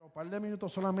par de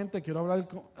minutos solamente quiero hablar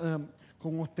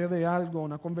con usted de algo,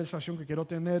 una conversación que quiero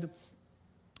tener,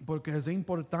 porque es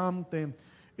importante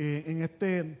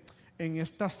en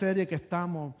esta serie que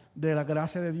estamos de la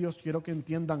gracia de Dios. Quiero que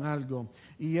entiendan algo,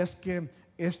 y es que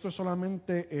esto es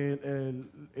solamente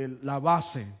la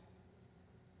base.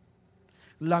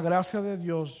 La gracia de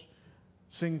Dios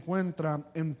se encuentra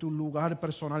en tu lugar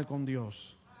personal con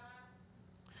Dios.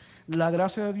 La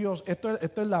gracia de Dios, esto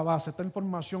es la base, esta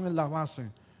información es la base.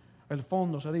 El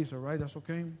fondo se dice, right? That's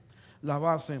okay. La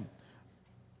base.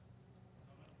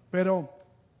 Pero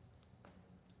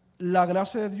la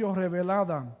gracia de Dios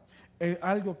revelada es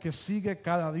algo que sigue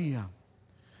cada día.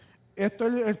 Esto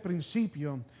es el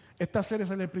principio. Esta serie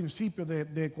es el principio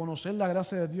de conocer la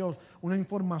gracia de Dios. Una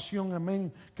información,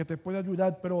 amén, que te puede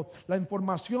ayudar. Pero la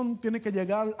información tiene que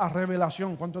llegar a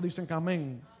revelación. ¿Cuántos dicen que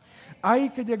amén? Hay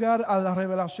que llegar a la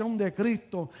revelación de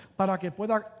Cristo para que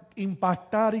pueda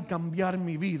impactar y cambiar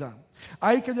mi vida.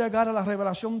 Hay que llegar a la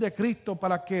revelación de Cristo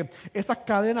para que esas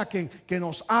cadenas que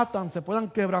nos atan se puedan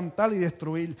quebrantar y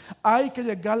destruir. Hay que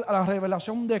llegar a la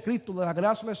revelación de Cristo, de la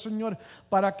gracia del Señor,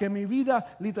 para que mi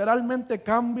vida literalmente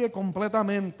cambie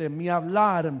completamente. Mi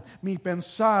hablar, mi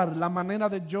pensar, la manera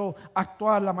de yo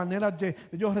actuar, la manera de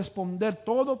yo responder,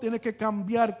 todo tiene que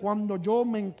cambiar cuando yo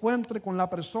me encuentre con la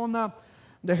persona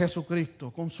de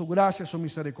Jesucristo, con su gracia y su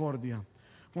misericordia.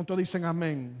 ¿Cuántos dicen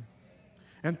amén?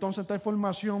 Entonces esta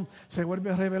información se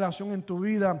vuelve revelación en tu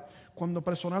vida cuando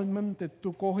personalmente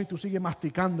tú coges y tú sigues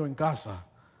masticando en casa.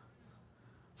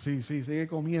 Sí, sigue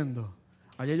comiendo.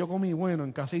 Ayer yo comí bueno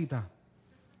en casita.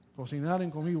 Cocinaron,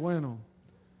 comí bueno.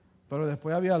 Pero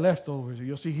después había leftovers y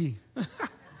yo seguí.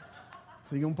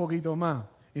 Seguí un poquito más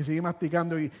y seguí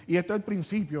masticando. Y esto es el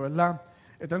principio, ¿verdad?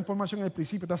 Esta información es el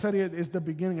principio. Esta serie es the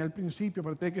beginning, es el principio,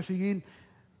 pero tiene que seguir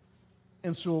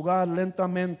en su hogar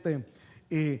lentamente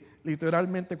y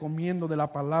literalmente comiendo de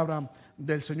la palabra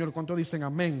del Señor. ¿Cuántos dicen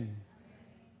amén?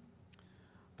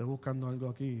 Estoy buscando algo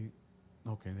aquí.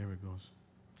 Ok, there it goes.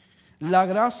 La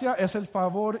gracia es el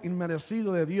favor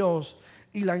inmerecido de Dios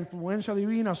y la influencia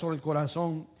divina sobre el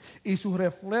corazón y su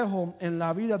reflejo en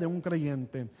la vida de un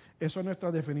creyente. Eso es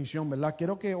nuestra definición, ¿verdad?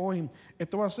 Quiero que hoy,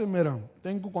 esto va a ser, mira,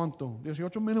 tengo ¿cuánto?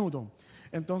 18 minutos.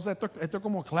 Entonces esto es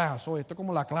como clase hoy, esto es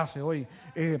como la clase hoy.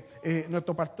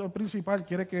 Nuestro pastor principal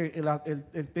quiere que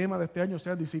el tema de este año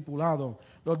sea el discipulado.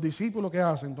 Los discípulos, ¿qué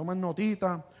hacen? Toman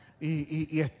notitas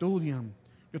y estudian.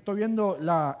 Yo estoy viendo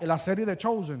la serie de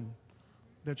Chosen.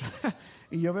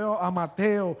 Y yo veo a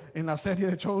Mateo en la serie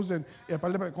de Chosen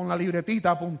con la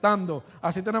libretita apuntando.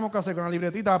 Así tenemos que hacer, con la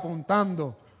libretita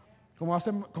apuntando. Como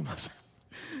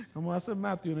hace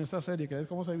Matthew en esa serie, que es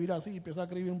como se vira así y empieza a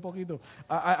escribir un poquito.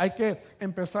 Hay que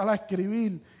empezar a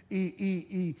escribir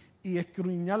y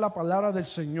escudriñar la palabra del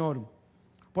Señor,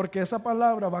 porque esa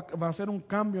palabra va a hacer un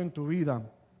cambio en tu vida.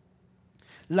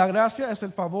 La gracia es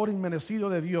el favor inmerecido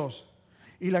de Dios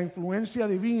y la influencia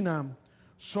divina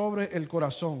sobre el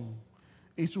corazón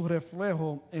y su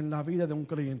reflejo en la vida de un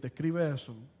creyente. Escribe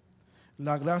eso.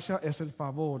 La gracia es el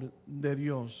favor de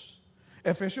Dios.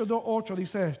 Efesios 2:8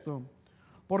 dice esto: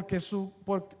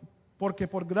 porque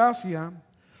por gracia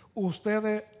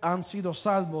ustedes han sido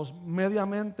salvos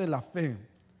mediante la fe.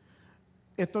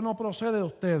 Esto no procede de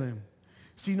ustedes,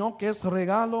 sino que es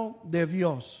regalo de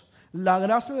Dios. La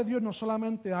gracia de Dios no es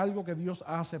solamente algo que Dios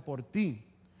hace por ti.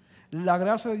 La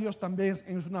gracia de Dios también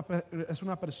es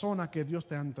una persona que Dios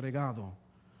te ha entregado.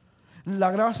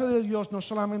 La gracia de Dios no es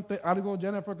solamente algo,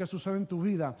 Jennifer, que sucede en tu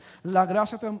vida. La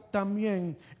gracia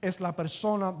también es la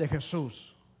persona de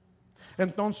Jesús.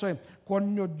 Entonces,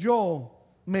 cuando yo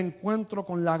me encuentro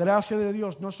con la gracia de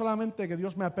Dios, no solamente que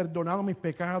Dios me ha perdonado mis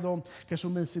pecados, que su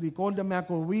misericordia me ha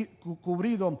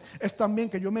cubrido, es también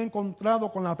que yo me he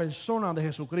encontrado con la persona de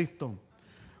Jesucristo.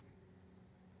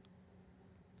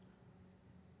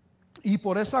 Y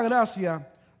por esa gracia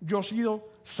yo he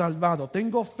sido salvado.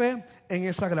 Tengo fe en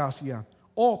esa gracia.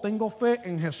 Tengo fe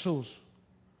en Jesús.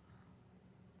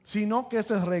 Sino que es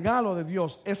el regalo de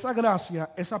Dios. Esa gracia,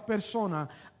 esa persona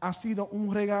ha sido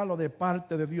un regalo de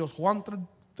parte de Dios. Juan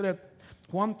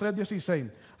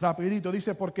 3:16. Rapidito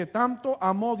dice: porque tanto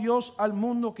amó Dios al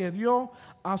mundo que dio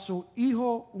a su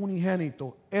Hijo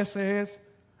unigénito. Ese es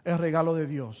el regalo de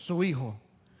Dios, su Hijo.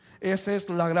 Esa es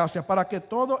la gracia, para que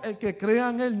todo el que crea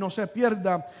en Él no se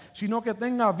pierda, sino que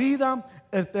tenga vida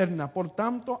eterna. Por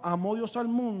tanto, amó Dios al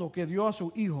mundo que dio a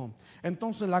su Hijo.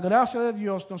 Entonces, la gracia de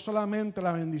Dios no solamente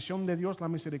la bendición de Dios, la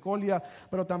misericordia,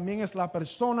 pero también es la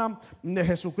persona de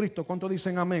Jesucristo. ¿Cuántos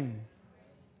dicen amén?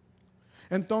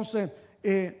 Entonces,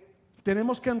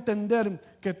 tenemos que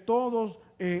entender que todos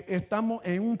estamos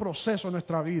en un proceso en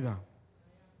nuestra vida.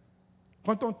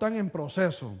 ¿Cuántos están en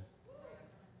proceso?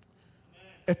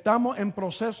 Estamos en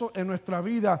proceso en nuestra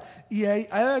vida y hay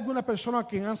algunas personas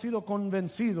que han sido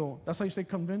convencidos, that's how you say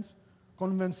convinced,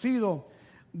 convencidos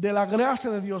de la gracia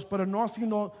de Dios, pero no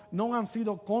han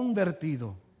sido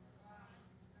convertidos.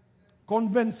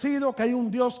 Convencido que hay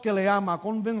un Dios que le ama,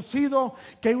 convencido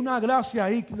que hay una gracia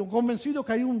ahí, convencido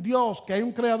que hay un Dios, que hay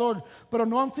un Creador, pero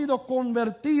no han sido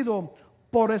convertidos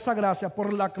por esa gracia,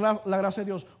 por la gracia de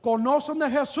Dios. Conocen de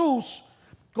Jesús,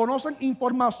 conocen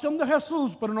información de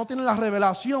Jesús, pero no tienen la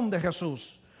revelación de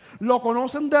Jesús. Lo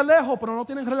conocen de lejos, pero no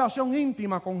tienen relación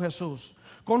íntima con Jesús.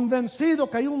 Convencido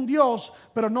que hay un Dios,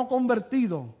 pero no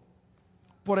convertido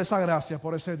por esa gracia,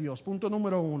 por ese Dios. Punto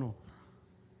número 1.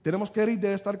 Tenemos que ir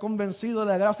de estar convencidos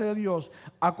de la gracia de Dios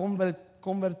a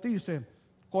convertirse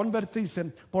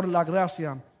por la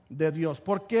gracia de Dios.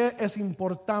 ¿Por qué es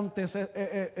importante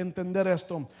entender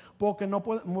esto? Porque no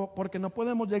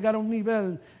podemos llegar a un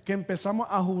nivel que empezamos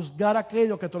a juzgar a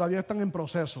aquellos que todavía están en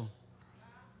proceso.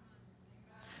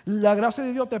 La gracia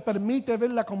de Dios te permite ver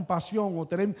la compasión o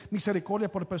tener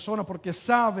misericordia por personas porque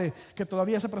sabe que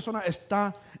todavía esa persona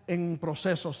está en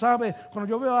proceso. Sabe, cuando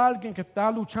yo veo a alguien que está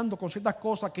luchando con ciertas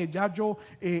cosas, que ya yo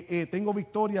tengo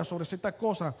victoria sobre ciertas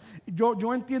cosas,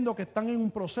 yo entiendo que están en un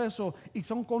proceso y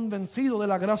son convencidos de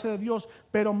la gracia de Dios,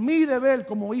 pero mi deber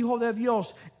como hijo de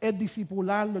Dios es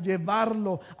discipularlo,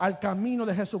 llevarlo al camino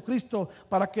de Jesucristo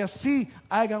para que así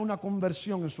haya una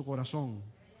conversión en su corazón.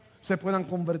 Se puedan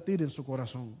convertir en su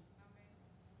corazón.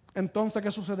 Entonces,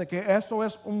 ¿qué sucede? Que eso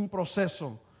es un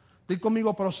proceso. Dí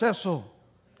conmigo proceso.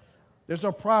 There's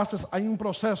a process, hay un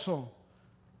proceso.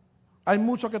 Hay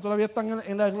muchos que todavía están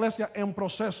en la iglesia en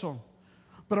proceso.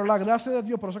 Pero la gracia de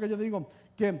Dios, por eso que yo digo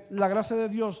que la gracia de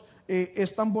Dios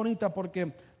es tan bonita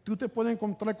porque tú te puedes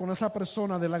encontrar con esa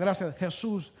persona de la gracia de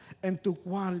Jesús en tu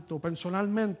cuarto,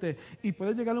 personalmente, y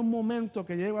puede llegar un momento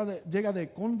que llega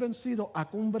de convencido a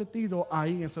convertido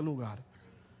ahí en ese lugar.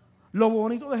 Lo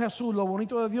bonito de Jesús, lo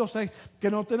bonito de Dios es que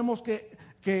no tenemos que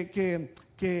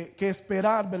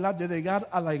esperar, ¿verdad?, de llegar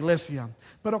a la iglesia,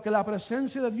 pero que la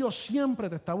presencia de Dios siempre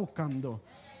te está buscando.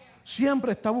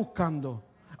 Siempre está buscando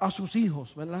a sus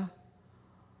hijos, ¿verdad?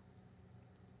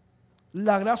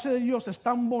 La gracia de Dios es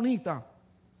tan bonita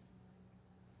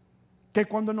que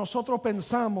cuando nosotros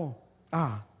pensamos,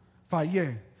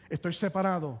 fallé, estoy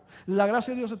separado, la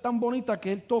gracia de Dios es tan bonita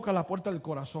que Él toca la puerta del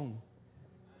corazón.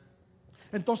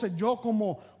 Entonces yo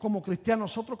como cristiano,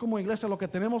 nosotros como iglesia, lo que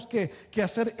tenemos que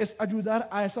hacer es ayudar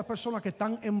a esas personas que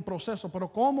están en proceso. Pero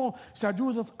 ¿cómo se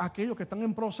ayuda a aquellos que están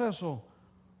en proceso?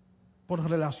 Por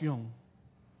relación.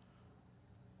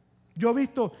 Yo he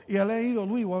visto y he leído,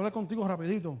 Luis, voy a hablar contigo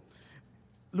rapidito.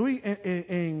 Luis,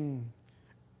 en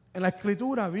la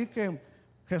escritura vi que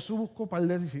Jesús buscó para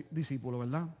el discípulos,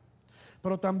 ¿verdad?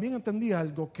 Pero también entendí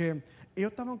algo, que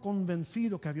ellos estaban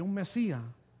convencidos que había un Mesías,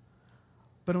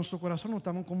 pero en su corazón no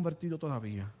estaban convertidos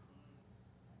todavía.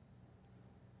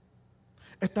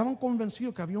 Estaban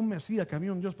convencidos que había un Mesías, que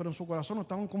había un Dios, pero en su corazón no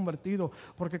estaban convertidos,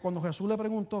 porque cuando Jesús le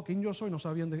preguntó quién yo soy, no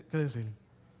sabían qué decir.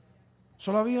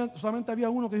 Solamente había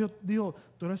uno que dijo,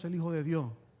 tú eres el Hijo de Dios.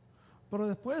 Pero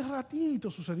después de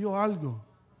ratito sucedió algo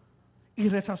y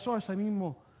rechazó a ese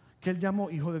mismo que él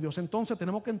llamó Hijo de Dios. Entonces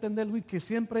tenemos que entender, Luis, que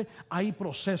siempre hay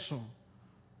proceso.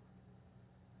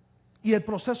 Y el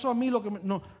proceso a mí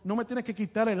no me tiene que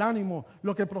quitar el ánimo.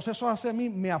 Lo que el proceso hace a mí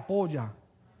me apoya.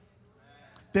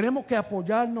 Tenemos que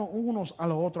apoyarnos unos a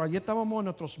los otros. Ayer estábamos en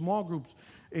nuestros small groups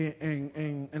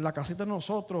en la casita de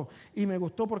nosotros y me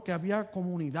gustó porque había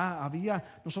comunidad,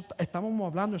 nosotros estábamos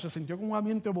hablando y se sintió como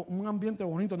un ambiente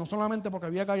bonito, no solamente porque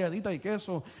había galletitas y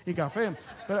queso y café,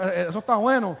 pero, eso está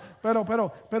bueno,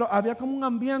 pero había como un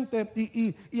ambiente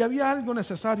y había algo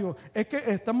necesario. Es que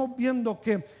estamos viendo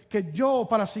que yo,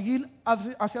 para seguir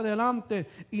hacia adelante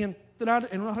y entrar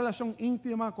en una relación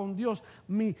íntima con Dios,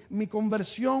 mi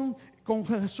conversión con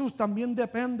Jesús también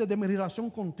depende de mi relación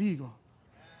contigo.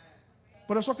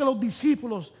 Por eso que los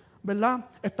discípulos, ¿verdad?,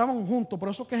 estaban juntos. Por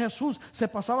eso que Jesús se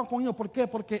pasaba con ellos. ¿Por qué?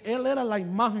 Porque Él era la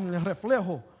imagen, el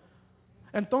reflejo.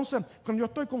 Entonces, cuando yo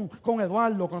estoy con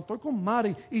Eduardo, cuando estoy con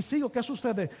Mari y sigo, ¿qué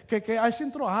sucede? Que hay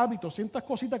ciertos hábitos, ciertas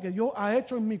cositas que Dios ha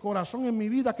hecho en mi corazón, en mi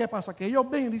vida. ¿Qué pasa? Que ellos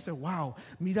ven y dicen, wow,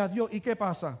 mira a Dios. ¿Y qué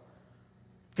pasa?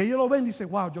 Que ellos lo ven y dicen,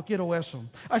 wow, yo quiero eso.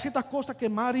 Hay ciertas cosas que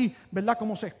Mari, ¿verdad?,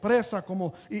 como se expresa,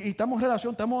 y estamos en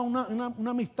relación, tenemos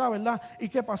una amistad, ¿verdad? ¿Y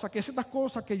qué pasa? Que ciertas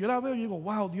cosas que yo la veo y digo,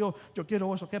 wow, Dios, yo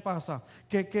quiero eso. ¿Qué pasa?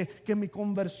 Que mi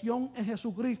conversión en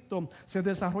Jesucristo se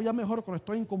desarrolla mejor cuando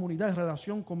estoy en comunidad, en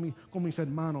relación con mis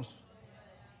hermanos.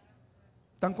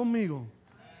 ¿Están conmigo?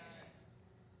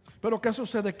 Pero ¿qué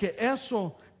sucede? Que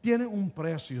eso tiene un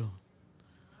precio.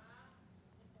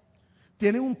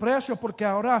 Tiene un precio porque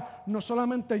ahora no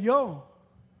solamente yo,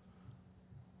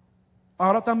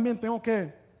 Ahora también tengo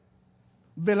que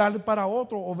velar para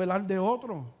otro o velar de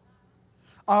otro.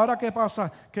 Ahora, ¿qué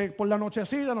pasa? Que por la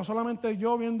nochecita no solamente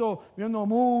yo viendo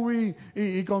movie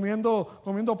y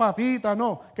comiendo papitas,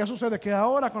 no. ¿Qué sucede? Que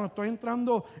ahora cuando estoy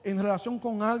entrando en relación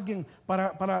con alguien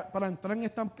para entrar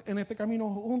en este camino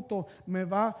juntos,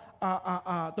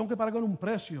 tengo que pagar un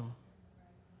precio.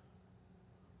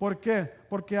 ¿Por qué?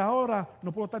 Porque ahora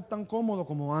no puedo estar tan cómodo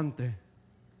como antes.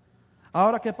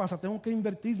 Ahora, ¿qué pasa? Tengo que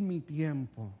invertir mi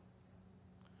tiempo.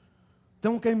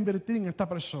 Tengo que invertir en esta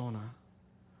persona.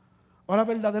 Ahora,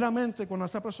 verdaderamente, cuando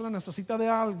esa persona necesita de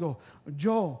algo,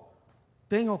 yo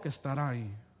tengo que estar ahí.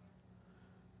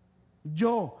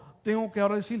 Yo tengo que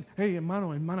ahora decir, hey,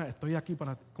 hermano, hermana, estoy aquí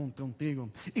contigo.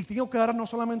 Y tengo que ahora no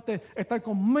solamente estar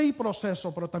con mi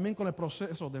proceso, pero también con el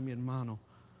proceso de mi hermano.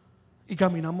 Y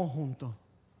caminamos juntos.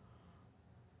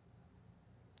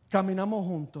 Caminamos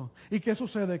juntos. ¿Y qué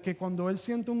sucede? Que cuando él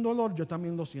siente un dolor, yo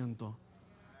también lo siento.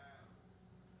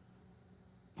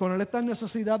 Cuando él está en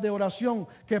necesidad de oración,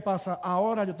 ¿qué pasa?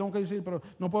 Ahora yo tengo que decir, pero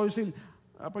no puedo decir,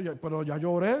 pero ya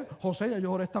yo oré, José, ya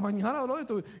yo oré esta mañana, bro,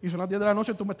 y son las 10 de la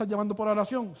noche, ¿tú me estás llamando por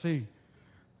oración? Sí.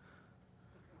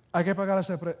 Hay que pagar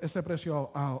ese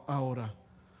precio ahora.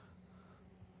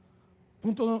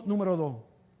 Punto número 2.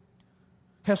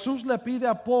 Jesús le pide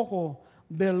a poco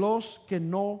de los que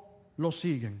no lo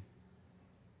siguen.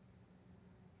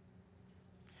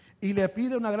 Y le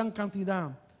pide una gran cantidad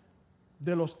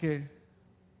de los que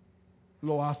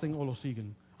lo hacen o lo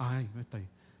siguen. Ay, no está ahí.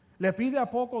 Le pide a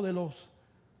poco de los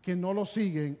que no lo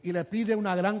siguen y le pide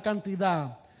una gran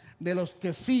cantidad de los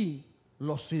que sí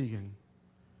lo siguen.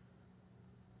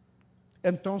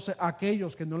 Entonces,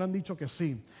 aquellos que no le han dicho que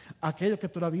sí, aquellos que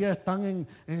todavía están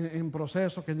en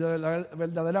proceso, que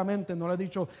verdaderamente no le han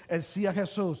dicho el sí a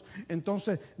Jesús,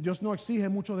 entonces Dios no exige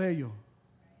mucho de ellos.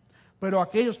 Pero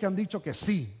aquellos que han dicho que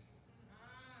sí,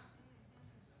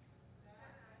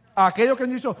 aquellos que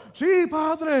han dicho, sí,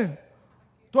 Padre,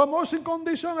 tu amor sin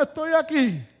condición, estoy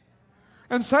aquí.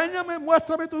 Enséñame,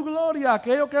 muéstrame tu gloria.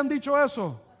 Aquellos que han dicho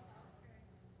eso,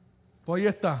 pues ahí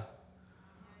está.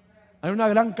 Hay una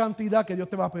gran cantidad que Dios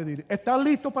te va a pedir. ¿Estás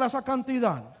listo para esa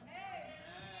cantidad?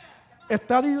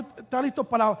 ¿Estás listo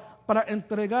para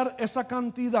entregar esa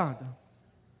cantidad?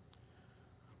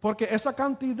 Porque esa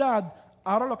cantidad,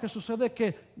 ahora lo que sucede es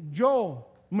que yo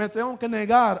me tengo que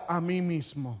negar a mí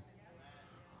mismo.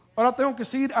 Ahora tengo que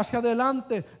seguir hacia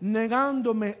adelante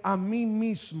negándome a mí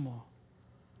mismo.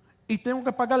 Y tengo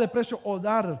que pagar el precio o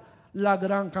dar la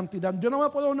gran cantidad. Yo no me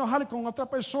puedo enojar con otra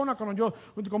persona cuando yo,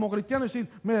 como cristiano, decir,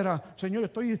 mira, Señor,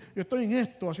 yo estoy en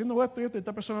esto, haciendo esto y esto, y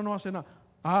esta persona no hace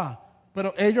nada.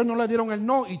 Pero ellos no le dieron el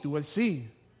no y tú el sí.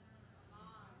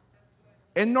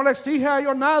 Él no le exige a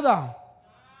ellos nada.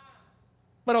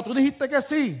 Pero tú dijiste que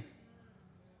sí.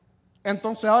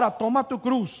 Entonces ahora toma tu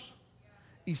cruz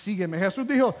y sígueme. Jesús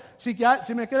dijo, si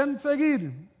me quieren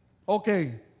seguir, ok,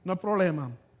 no hay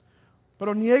problema.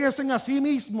 Pero niéguense a sí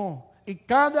mismo y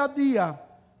cada día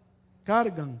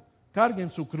carguen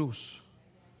su cruz.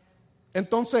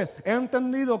 Entonces he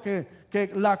entendido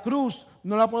que la cruz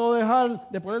no la puedo dejar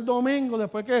después del domingo,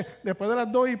 después de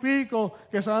las 2 y pico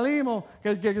que salimos,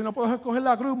 que no puedo escoger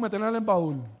la cruz, meterla en el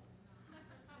baúl.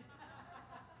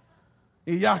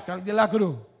 Y ya, cargué la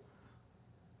cruz.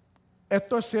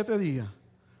 Esto es 7 días.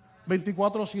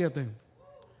 24/7.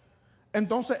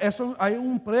 Entonces, eso hay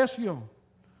un precio.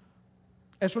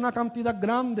 Es una cantidad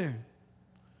grande.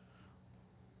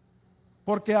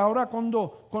 Porque ahora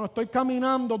cuando estoy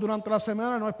caminando durante la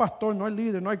semana, no hay pastor, no hay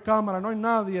líder, no hay cámara, no hay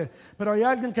nadie. Pero hay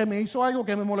alguien que me hizo algo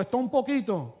que me molestó un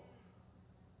poquito.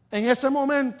 En ese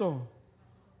momento,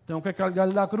 tengo que cargar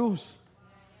la cruz.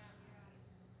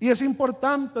 Y es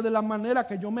importante de la manera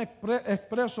que yo me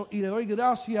expreso y le doy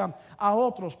gracia a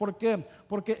otros. ¿Por qué?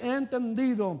 Porque he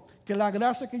entendido que la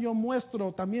gracia que yo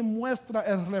muestro también muestra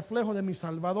el reflejo de mi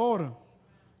Salvador,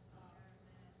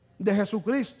 de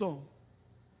Jesucristo.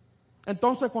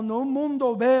 Entonces, cuando un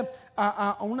mundo ve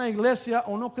a una iglesia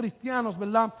o unos cristianos,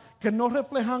 ¿verdad?, que no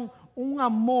reflejan un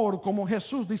amor como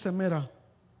Jesús, dice, mira,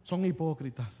 son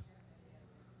hipócritas.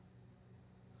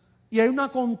 Y hay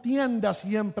una contienda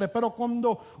siempre, pero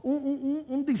cuando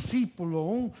un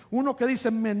discípulo, uno que dice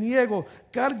me niego,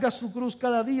 carga su cruz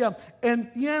cada día,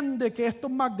 entiende que esto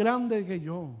es más grande que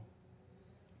yo.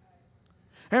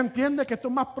 Entiende que esto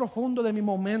es más profundo de mi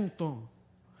momento.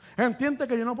 Entiende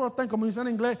que yo no puedo estar, como dice en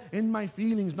inglés, in my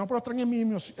feelings, no puedo estar en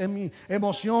mis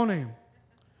emociones.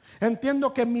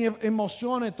 Entiendo que mis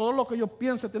emociones, todo lo que yo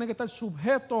piense, tiene que estar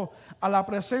sujeto a la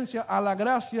presencia, a la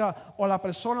gracia o a la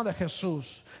persona de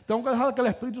Jesús. Tengo que dejar que el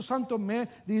Espíritu Santo me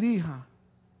dirija.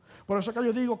 Por eso que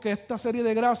yo digo que esta serie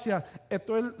de gracias,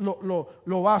 esto es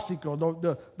lo básico,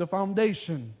 the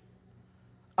foundation.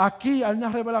 Aquí hay una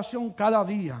revelación cada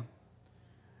día.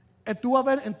 Tú vas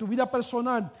a ver en tu vida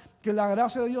personal que la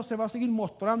gracia de Dios se va a seguir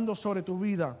mostrando sobre tu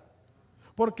vida.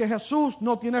 Porque Jesús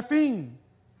no tiene fin.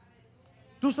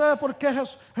 ¿Tú sabes por qué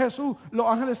Jesús, los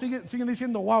ángeles siguen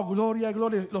diciendo, wow, gloria,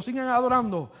 gloria? Lo siguen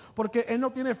adorando. Porque Él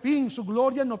no tiene fin, su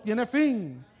gloria no tiene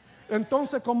fin.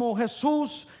 Entonces, como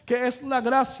Jesús, que es la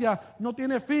gracia, no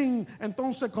tiene fin,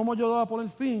 entonces, ¿cómo yo voy a poner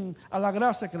fin a la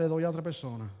gracia que le doy a otra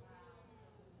persona?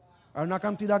 Hay una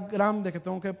cantidad grande que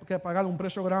tengo que pagar, un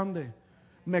precio grande.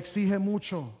 Me exige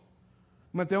mucho.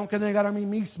 Me tengo que negar a mí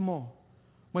mismo.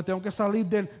 Me tengo que salir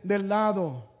del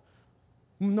lado.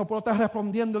 No puedo estar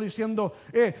respondiendo diciendo,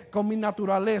 con mi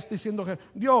naturaleza, diciendo que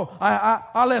Dios,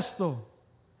 haz esto.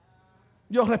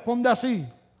 Dios responde así.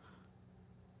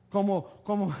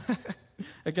 Como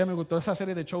es que me gustó esa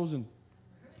serie de Chosen.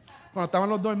 Cuando estaban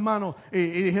los dos hermanos y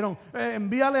dijeron,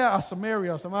 envíale a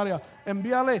Samaria,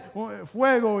 envíale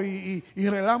fuego y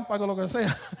relámpago, lo que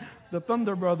sea. The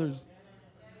Thunder Brothers.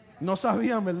 No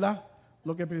sabían, ¿verdad?,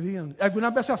 lo que pedían.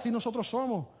 Algunas veces así nosotros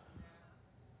somos.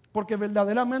 Porque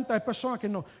verdaderamente hay personas que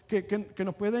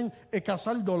nos pueden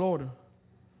causar dolor.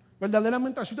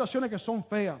 Verdaderamente hay situaciones que son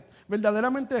feas.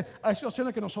 Verdaderamente hay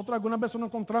situaciones que nosotros algunas veces nos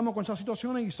encontramos con esas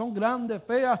situaciones y son grandes,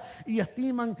 feas y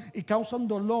estiman y causan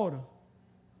dolor.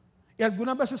 Y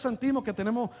algunas veces sentimos que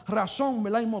tenemos razón,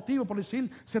 ¿verdad?, y motivo por decir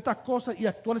ciertas cosas y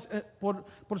actuar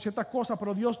por ciertas cosas.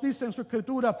 Pero Dios dice en su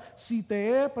escritura, si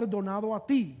te he perdonado a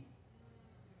ti,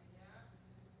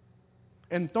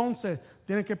 entonces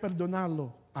tienes que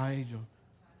perdonarlo a ellos.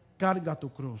 Carga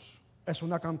tu cruz. Es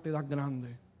una cantidad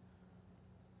grande.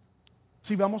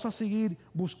 Si vamos a seguir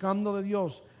buscando de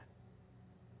Dios,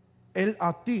 Él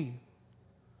a ti,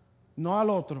 no al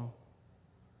otro,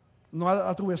 no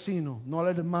a tu vecino, no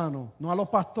al hermano, no a los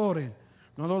pastores,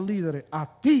 no a los líderes,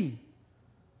 a ti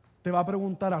te va a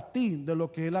preguntar a ti de lo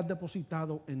que Él ha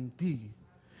depositado en ti,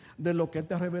 de lo que Él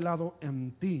te ha revelado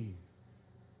en ti.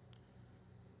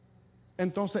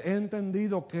 Entonces he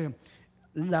entendido que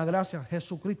la gracia,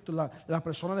 Jesucristo, la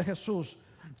persona de Jesús,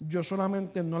 yo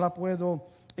solamente no la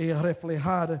puedo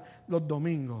reflejar los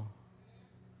domingos.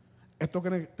 Esto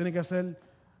tiene que ser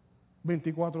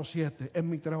 24/7, en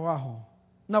mi trabajo.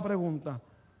 Una pregunta.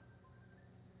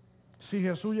 Si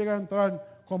Jesús llega a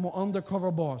entrar como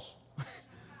undercover boss,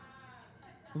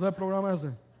 ¿no sabes el programa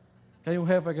ese? Que hay un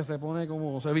jefe que se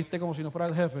viste como si no fuera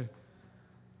el jefe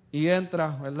y entra,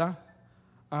 ¿verdad?,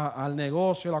 al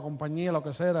negocio, a la compañía, lo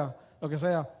que sea,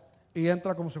 y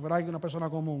entra como si fuera una persona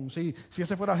común. Si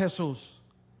ese fuera Jesús,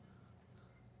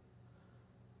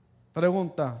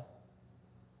 pregunta,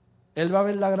 ¿Él va a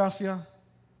ver la gracia?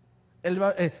 ¿Él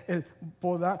va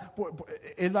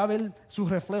a ver su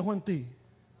reflejo en ti?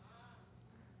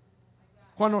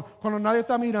 Cuando nadie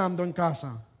está mirando en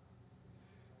casa,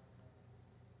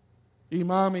 y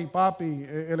mami, papi,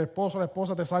 el esposo, la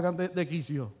esposa te sacan de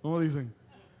quicio, ¿cómo dicen?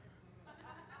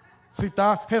 Si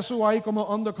está Jesús ahí como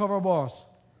undercover boss,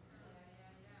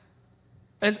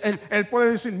 él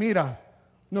puede decir, mira,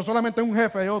 no solamente un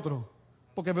jefe, hay otro,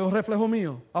 porque veo un reflejo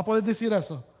mío. ¿Va a poder decir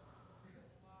eso?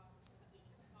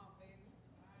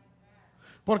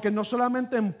 Porque no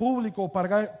solamente en público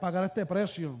pagar este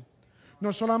precio,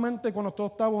 no solamente cuando todo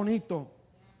está bonito,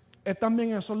 es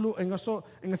también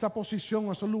en esa posición,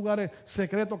 en esos lugares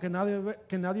secretos que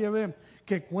nadie ve,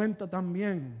 que cuenta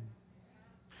también.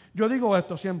 Yo digo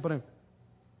esto siempre.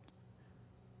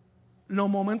 Los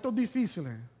momentos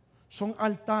difíciles son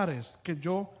altares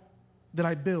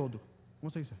that I build. ¿Cómo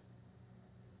se dice?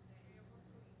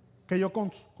 Que yo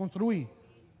construí.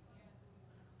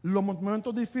 Los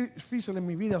momentos difíciles en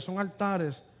mi vida son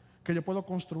altares que yo puedo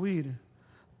construir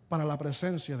para la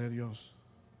presencia de Dios.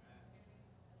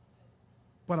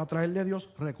 Para traerle a Dios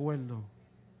recuerdo.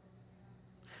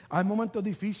 Hay momentos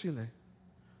difíciles en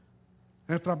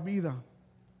nuestras vidas.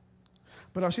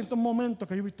 Pero hay ciertos momentos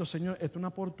que yo he visto, Señor, esta es una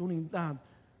oportunidad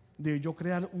de yo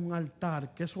crear un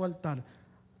altar. ¿Qué es su altar?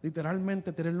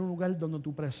 Literalmente tener un lugar donde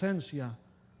tu presencia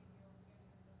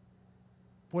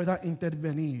pueda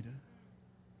intervenir.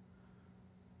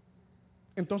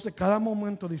 Entonces, cada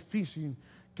momento difícil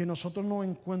que nosotros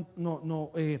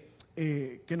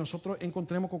que nosotros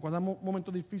encontremos con cada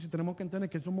momento difícil, tenemos que entender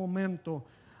que es un momento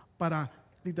para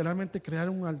literalmente crear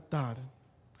un altar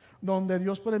donde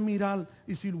Dios puede mirar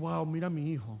y decir, wow, mira a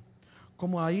mi hijo,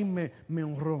 como ahí me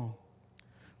honró.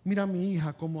 Mira a mi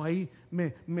hija, como ahí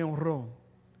me honró.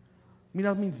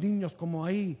 Mira a mis niños, como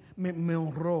ahí me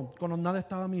honró, cuando nadie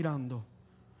estaba mirando.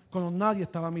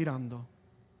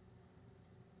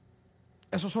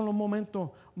 Esos son los momentos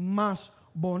más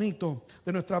bonito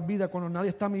de nuestras vidas cuando nadie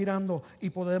está mirando y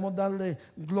podemos darle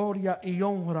gloria y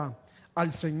honra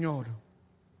al Señor.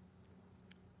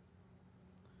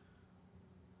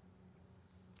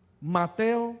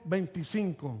 Mateo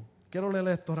 25. Quiero leer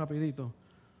esto rapidito.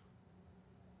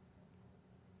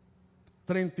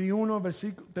 31,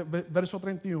 verso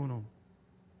 31.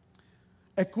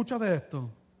 Escúchate esto.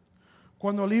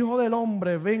 Cuando el Hijo del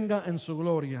Hombre venga en su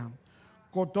gloria,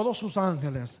 con todos sus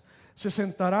ángeles, se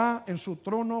sentará en su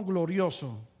trono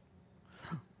glorioso.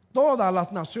 Todas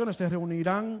las naciones se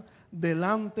reunirán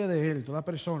delante de él. Toda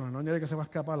persona, no hay nadie que se va a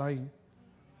escapar ahí.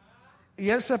 Y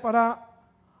él separará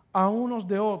a unos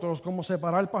de otros, como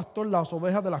separa el pastor las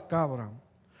ovejas de las cabras.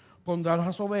 Pondrá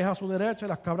las ovejas a su derecha y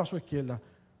las cabras a su izquierda.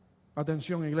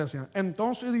 Atención, iglesia.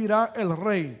 Entonces dirá el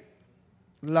Rey,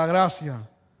 la gracia,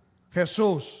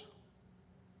 Jesús,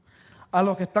 a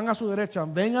los que están a su derecha: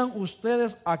 vengan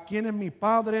ustedes a quienes mi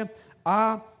Padre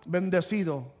ha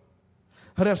bendecido.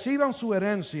 Reciban su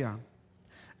herencia,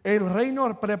 el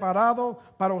reino preparado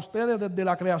para ustedes desde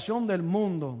la creación del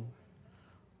mundo.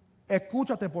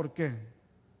 Escúchate por qué.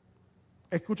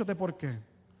 Escúchate por qué.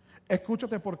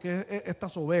 Escúchate por qué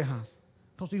estas ovejas,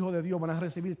 estos hijos de Dios van a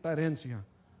recibir esta herencia.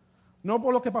 No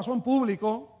por lo que pasó en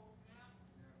público,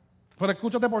 pero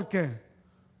escúchate por qué.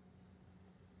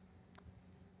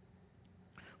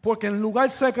 Porque en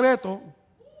lugar secreto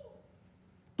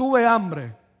tuve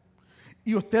hambre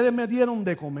y ustedes me dieron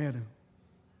de comer.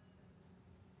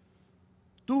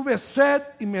 Tuve sed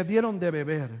y me dieron de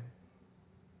beber.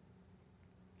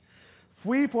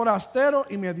 Fui forastero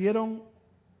y me dieron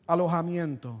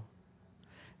alojamiento.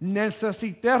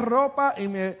 Necesité ropa y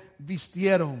me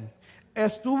vistieron.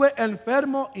 Estuve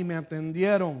enfermo y me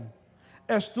atendieron.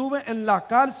 Estuve en la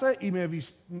cárcel y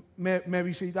me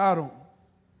visitaron.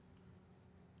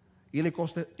 Y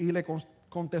le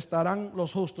contestarán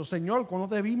los justos: Señor, ¿cuándo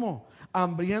te vimos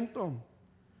hambriento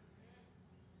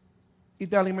y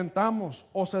te alimentamos,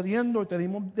 o sediento y te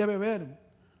dimos de beber?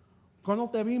 ¿Cuándo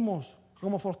te vimos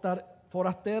como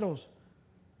forasteros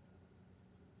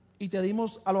y te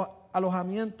dimos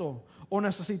alojamiento, o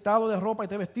necesitado de ropa y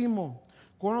te vestimos?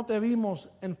 ¿Cuándo te vimos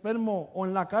enfermo o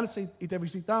en la cárcel y te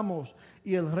visitamos?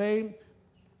 Y el Rey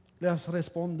les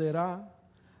responderá: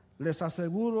 les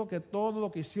aseguro que todo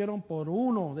lo que hicieron por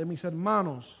uno de mis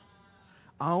hermanos,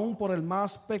 aun por el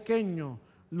más pequeño,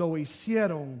 lo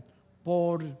hicieron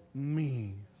por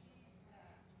mí.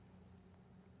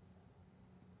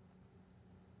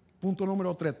 Punto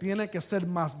número 3. Tiene que ser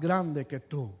más grande que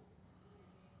tú.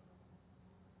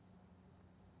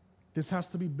 This has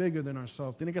to be bigger than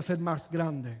ourselves. Tiene que ser más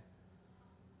grande.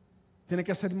 Tiene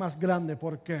que ser más grande.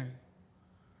 ¿Por qué?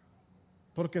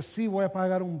 Porque sí voy a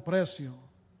pagar un precio.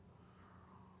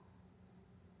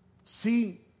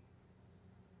 Sí,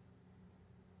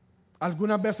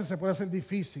 algunas veces se puede hacer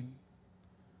difícil,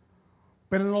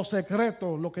 pero en lo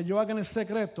secreto, lo que yo haga en el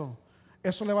secreto,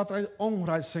 eso le va a traer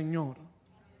honra al Señor.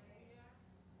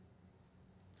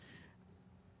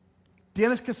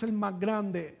 Tienes que ser más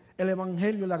grande. El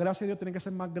Evangelio, la gracia de Dios tiene que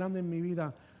ser más grande en mi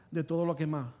vida de todo lo que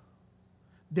más,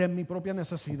 de mi propia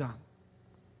necesidad,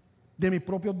 de mis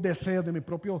propios deseos, de mis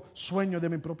propios sueños, de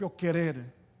mi propio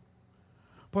querer.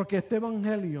 Porque este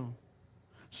Evangelio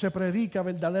se predica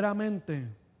verdaderamente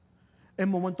en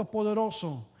momentos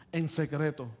poderosos, en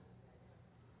secreto.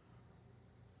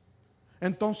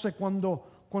 Entonces,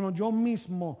 cuando yo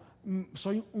mismo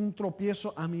soy un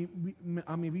tropiezo a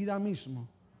mi vida mismo,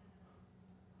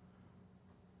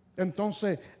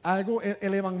 entonces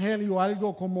el Evangelio,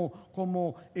 algo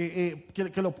como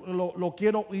que lo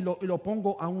quiero y lo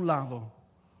pongo a un lado.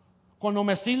 Cuando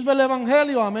me sirve el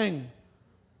Evangelio, amén.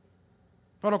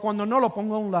 Pero cuando no, lo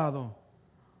pongo a un lado.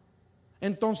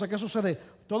 Entonces, ¿qué sucede?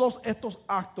 Todos estos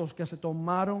actos que se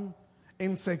tomaron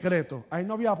en secreto, ahí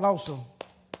no había aplauso.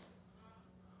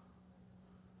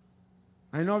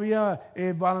 Ahí no había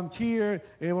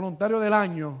volunteer, voluntario del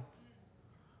año.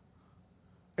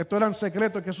 Esto era en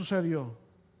secreto. ¿Qué sucedió?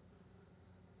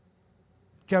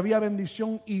 Que había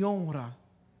bendición y honra.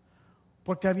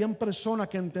 Porque habían personas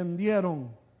que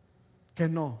entendieron que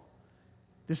no.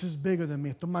 This is bigger than me.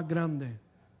 Esto es más grande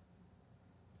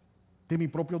de mis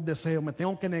propios deseos. Me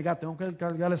tengo que negar, tengo que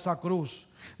cargar esa cruz.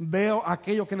 Veo a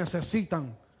aquellos que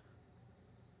necesitan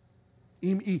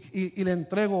y le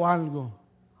entrego algo,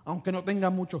 aunque no tenga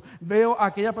mucho. Veo a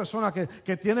aquellas personas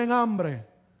que tienen hambre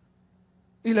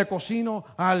y le cocino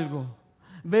algo.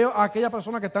 Veo a aquella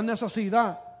persona que está en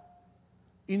necesidad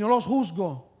y no los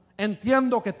juzgo.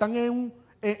 Entiendo que están en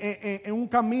un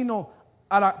camino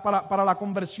para la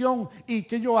conversión. ¿Y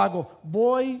qué yo hago?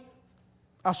 Voy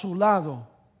a su lado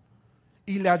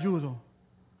y le ayudo.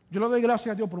 Yo le doy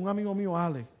gracias a Dios por un amigo mío,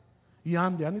 Alex. Y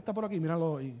Andy está por aquí,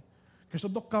 míralo ahí. Que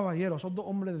esos dos caballeros, esos dos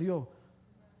hombres de Dios,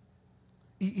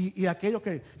 y aquellos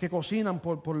que cocinan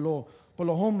por los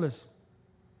hombres,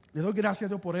 le doy gracias a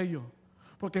Dios por ellos.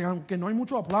 Porque aunque no hay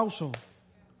mucho aplauso,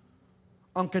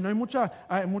 aunque no hay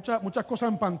muchas cosas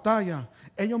en pantalla,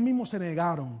 ellos mismos se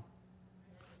negaron.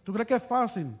 ¿Tú crees que es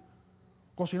fácil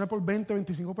cocinar por 20 o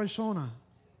 25 personas?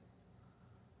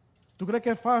 ¿Tú crees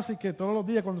que es fácil que todos los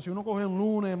días, si uno coge un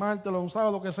lunes, martes, un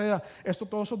sábado, lo que sea,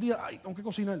 todos esos días, ay, tengo que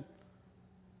cocinar?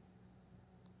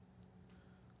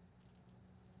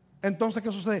 Entonces,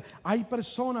 ¿qué sucede? Hay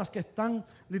personas que están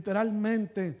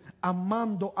literalmente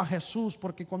amando a Jesús,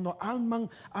 porque cuando aman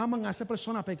a esa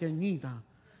persona pequeñita,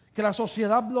 que la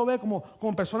sociedad lo ve como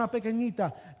persona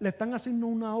pequeñita, le están haciendo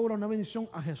una obra, una bendición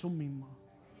a Jesús mismo.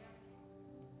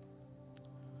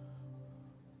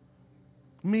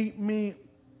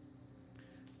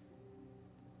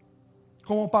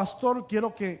 Como pastor,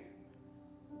 quiero que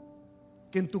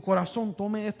en tu corazón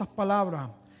tome estas palabras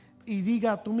y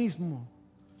diga tú mismo,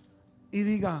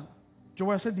 yo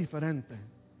voy a ser diferente.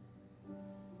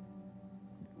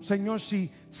 Señor, si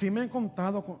me he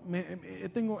encontrado,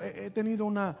 he tenido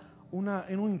un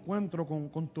encuentro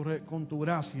con tu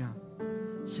gracia,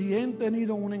 si he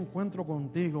tenido un encuentro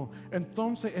contigo,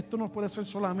 entonces esto no puede ser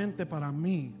solamente para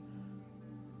mí.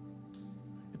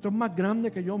 Esto es más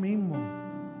grande que yo mismo.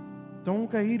 Tengo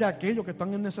que ir a aquellos que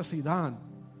están en necesidad.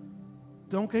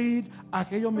 Tengo que ir a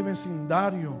aquellos en mi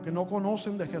vecindario que no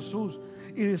conocen de Jesús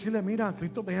y decirle, mira,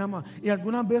 Cristo te ama. Y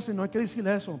algunas veces no hay que decir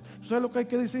eso. ¿Sabes lo que hay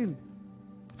que decir?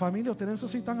 Familia, ustedes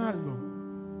necesitan algo.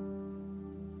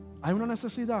 Hay una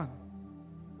necesidad.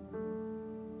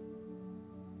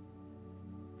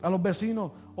 A los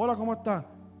vecinos, hola, ¿cómo está?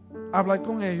 Hablar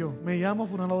con ellos. Me llamo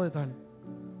fulano de tal.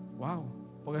 Wow.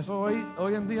 Porque eso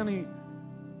hoy en día ni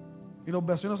los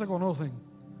vecinos se conocen.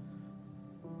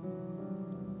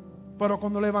 Pero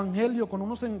cuando el Evangelio, cuando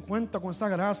uno se encuentra con esa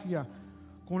gracia,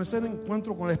 con ese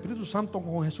encuentro con el Espíritu Santo,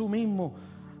 con Jesús mismo,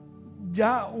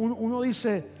 ya uno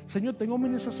dice, Señor, tengo mi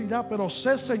necesidad, pero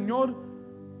sé, Señor,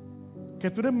 que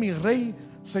tú eres mi Rey,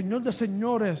 Señor de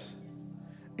señores,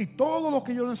 y todo lo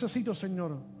que yo necesito,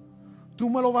 Señor, tú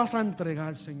me lo vas a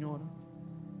entregar, Señor.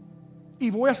 Y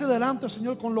voy hacia adelante,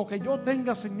 Señor, con lo que yo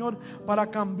tenga, Señor,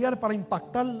 para cambiar, para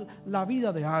impactar la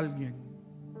vida de alguien.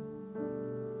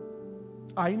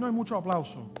 Ahí no hay mucho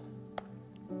aplauso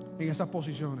en esas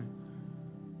posiciones.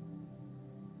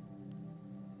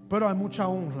 Pero hay mucha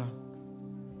honra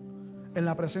en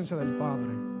la presencia del Padre.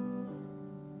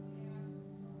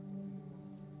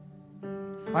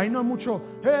 Ahí no hay mucho,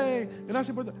 hey,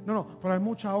 gracias por... No, pero hay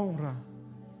mucha honra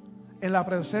en la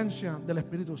presencia del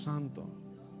Espíritu Santo.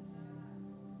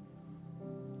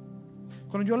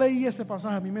 Cuando yo leí ese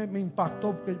pasaje, a mí me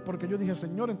impactó porque yo dije,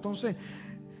 Señor, entonces,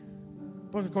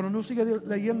 porque cuando uno sigue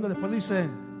leyendo, después dice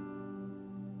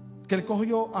que Él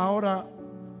cogió ahora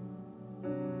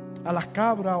a las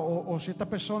cabras o cierta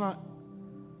persona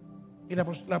y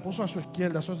la puso a su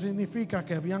izquierda. Eso significa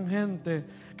que habían gente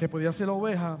que podía ser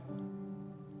oveja,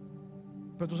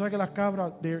 pero tú sabes que las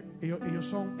cabras, ellos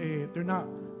son, they're not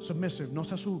submissive, no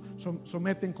se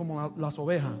someten como las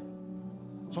ovejas.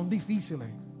 Son difíciles,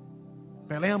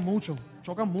 pelean mucho,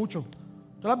 chocan mucho.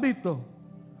 ¿Tú lo has visto?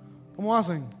 ¿Cómo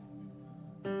hacen?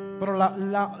 Pero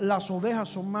las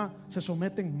ovejas se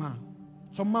someten más,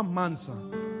 son más mansas.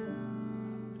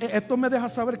 Esto me deja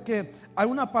saber que hay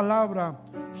una palabra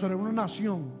sobre una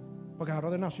nación, porque habla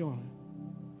de naciones.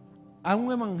 Hay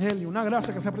un evangelio, una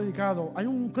gracia que se ha predicado, hay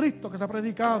un Cristo que se ha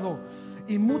predicado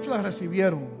y muchos la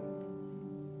recibieron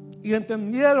y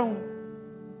entendieron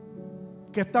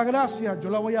que esta gracia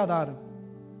yo la voy a dar.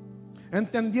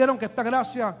 Entendieron que esta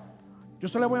gracia yo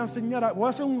se la voy a enseñar, voy a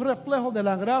hacer un reflejo de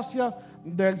la gracia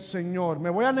del Señor.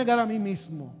 Me voy a negar a mí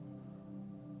mismo.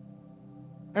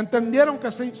 Entendieron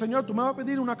que, Señor, tú me vas a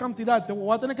pedir una cantidad, te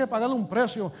voy a tener que pagar un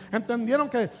precio. Entendieron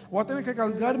que voy a tener que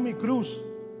cargar mi cruz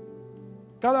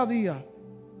cada día.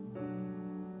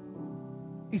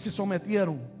 Y se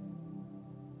sometieron.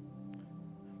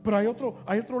 Pero hay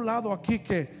otro lado aquí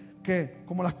que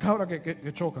como las cabras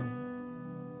que chocan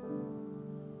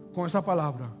con esa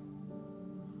palabra.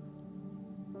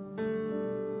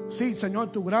 Sí,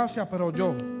 Señor, tu gracia, pero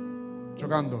yo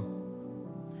chocando.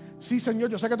 Sí, Señor,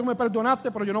 yo sé que tú me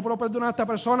perdonaste, pero yo no puedo perdonar a esta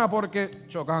persona porque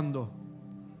chocando.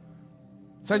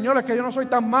 Señor, es que yo no soy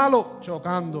tan malo,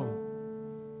 chocando.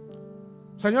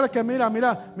 Señor, es que mira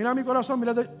mi corazón,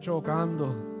 mírate,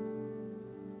 chocando.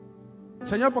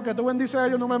 Señor, porque tú bendices a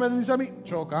ellos, no me bendices a mí,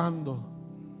 chocando.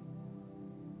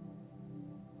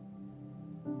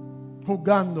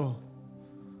 Juzgando.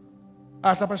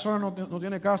 A esa persona no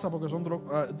tiene casa porque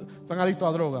están adictos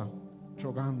a droga,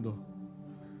 chocando.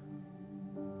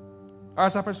 A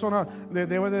esa persona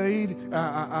debe de ir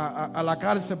a la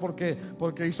cárcel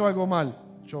porque hizo algo mal.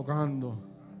 Chocando.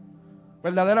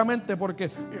 Verdaderamente,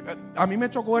 porque a mí me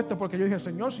chocó esto, porque yo dije,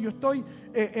 Señor, si yo estoy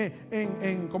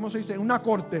 ¿cómo se dice? En una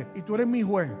corte y tú eres mi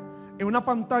juez, en una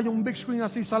pantalla, un big screen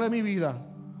así sale mi vida.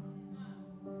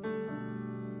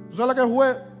 ¿Tú sabes lo que el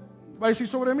juez va a decir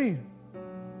sobre mí?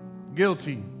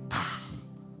 Guilty.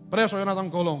 Preso Jonathan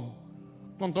Colón,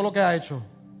 con todo lo que ha hecho.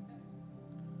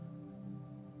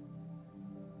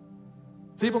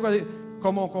 Sí, porque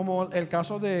como el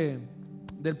caso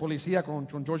del policía con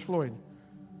George Floyd,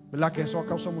 ¿verdad? Que eso ha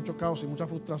causado mucho caos y mucha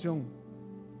frustración.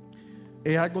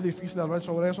 Es algo difícil de hablar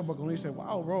sobre eso porque uno dice,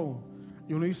 wow, bro.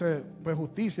 Y uno dice, pues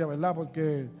justicia, ¿verdad?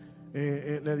 Porque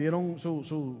le dieron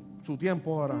su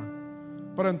tiempo ahora.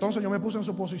 Pero entonces yo me puse en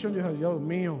su posición y dije, Dios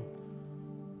mío.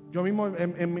 Yo mismo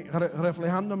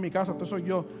reflejando en mi casa, este soy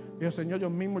yo. Y dije, Señor, yo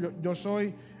mismo, yo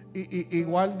soy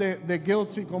igual de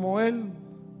guilty como Él.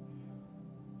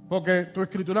 Porque tu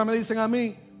escritura me dicen a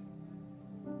mí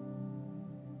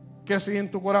que si en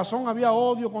tu corazón había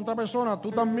odio contra persona, tú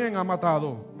también has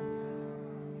matado.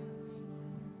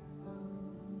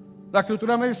 La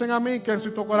escritura me dicen a mí que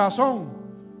si tu corazón,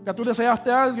 que tú deseaste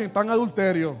a alguien, está en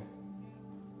adulterio.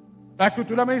 La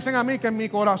escritura me dicen a mí que en mi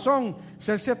corazón,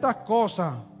 si hay ciertas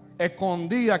cosas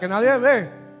escondidas que nadie ve,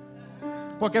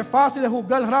 porque es fácil de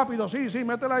juzgar rápido. Sí,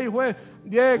 métela ahí, juez,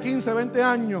 10, 15, 20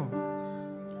 años.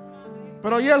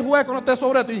 Pero ¿y el juez que no esté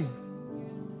sobre ti?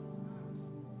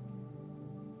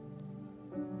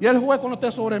 Y el juez cuando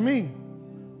esté sobre mí.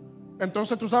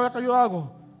 Entonces tú sabes qué yo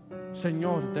hago.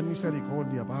 Señor, ten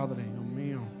misericordia, Padre, Dios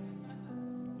mío.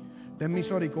 Ten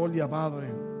misericordia,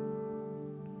 Padre.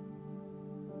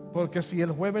 Porque si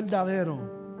el juez verdadero,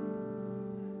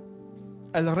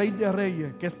 el Rey de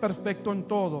Reyes, que es perfecto en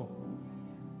todo,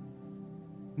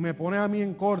 me pone a mí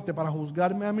en corte para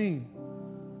juzgarme a mí,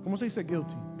 ¿cómo se dice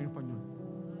guilty en español?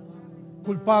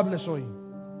 Culpable soy.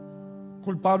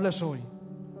 Culpable soy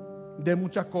de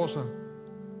muchas cosas.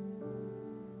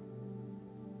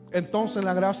 Entonces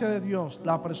la gracia de Dios,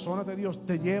 la persona de Dios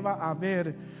te lleva a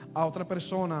ver a otra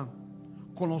persona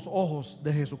con los ojos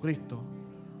de Jesucristo,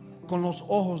 con los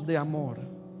ojos de amor.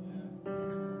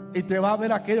 Y te va a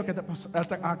ver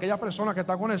aquella persona que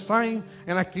está con el sign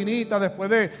en la esquinita después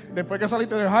que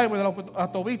saliste del highway, de la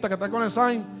autopista, que está con el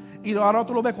sign, y ahora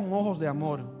tú lo ves con ojos de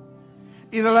amor.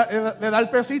 Y le da el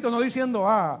pesito, no diciendo,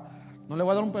 no le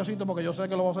voy a dar un pesito porque yo sé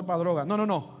que lo voy a hacer para droga.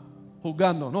 No.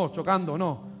 Juzgando, no, chocando,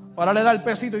 no. Ahora le da el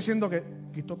pesito diciendo que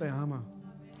Cristo te ama.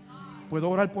 Puedo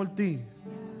orar por ti.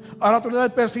 Ahora tú le das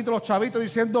el pesito a los chavitos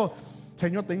diciendo,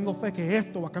 Señor, tengo fe que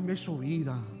esto va a cambiar su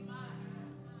vida.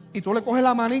 Y tú le coges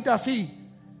la manita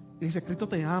así y dices, Cristo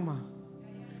te ama.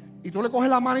 Y tú le coges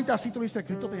la manita así y tú le dices,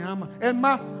 Cristo te ama. Es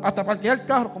más, hasta parquear el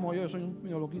carro, como yo soy un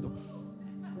medio loquito.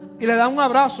 Y le da un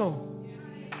abrazo.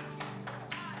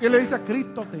 Y le dice,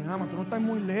 Cristo te ama, tú no estás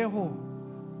muy lejos.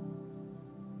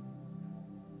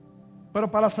 Pero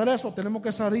para hacer eso tenemos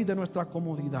que salir de nuestra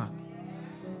comodidad.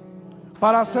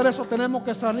 Para hacer eso tenemos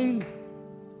que salir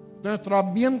de nuestro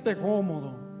ambiente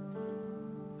cómodo.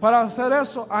 Para hacer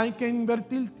eso hay que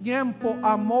invertir tiempo,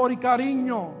 amor y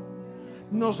cariño.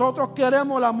 Nosotros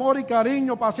queremos el amor y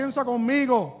cariño, paciencia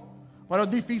conmigo, pero es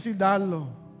difícil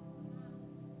darlo.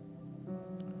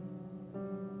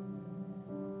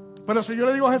 Pero si yo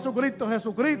le digo a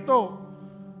Jesucristo,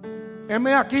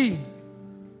 heme aquí,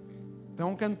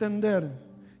 tengo que entender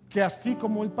que aquí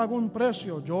como Él pagó un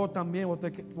precio, yo también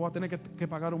voy a tener que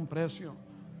pagar un precio.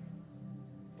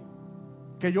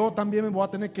 Que yo también me voy a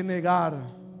tener que negar.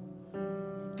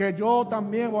 Que yo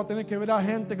también voy a tener que ver a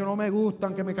gente que no me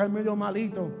gustan, que me caen medio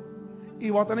malito. Y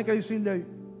voy a tener que decirle,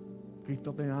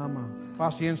 Cristo te ama,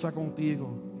 paciencia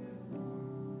contigo.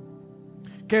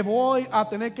 Que voy a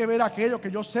tener que ver a aquellos que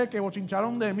yo sé que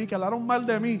bochincharon de mí, que hablaron mal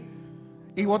de mí.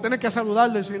 Y voy a tener que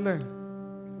saludarle y decirle,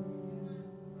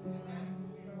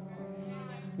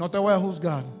 no te voy a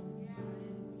juzgar.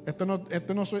 Esto no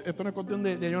es cuestión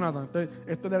de Jonathan.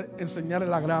 Esto es de enseñarle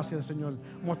la gracia del Señor.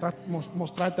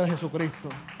 Mostrarte a Jesucristo.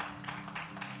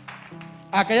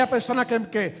 Aquella persona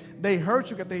que they hurt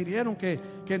you, que te hirieron, que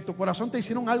en tu corazón te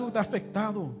hicieron algo que te ha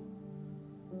afectado.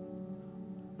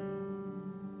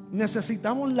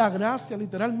 Necesitamos la gracia,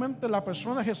 literalmente la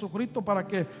persona de Jesucristo, para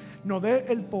que nos dé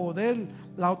el poder,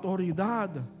 la autoridad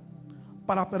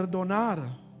para perdonar.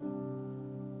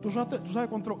 ¿Tú sabes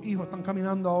cuántos hijos están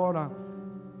caminando ahora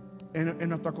en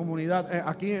nuestra comunidad,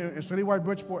 aquí en Citywide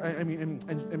Bridgeport,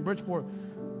 en Bridgeport,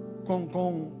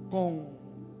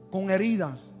 con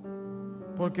heridas?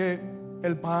 Porque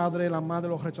el padre, la madre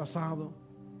los rechazados.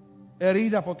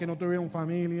 Heridas porque no tuvieron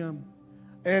familia.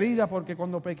 Heridas porque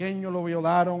cuando pequeños lo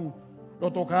violaron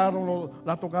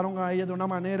la tocaron a ella de una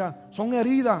manera. Son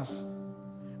heridas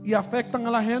y afectan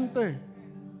a la gente.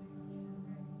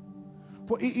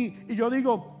 Y yo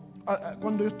digo,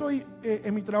 cuando yo estoy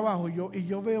en mi trabajo y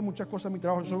yo veo muchas cosas en mi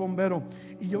trabajo, yo soy bombero,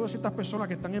 y yo veo ciertas personas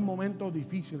que están en momentos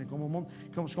difíciles, como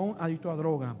son adictos a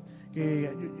droga, que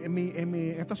en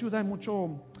esta ciudad hay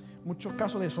muchos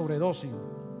casos de sobredosis.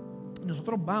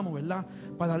 Nosotros vamos, ¿verdad?,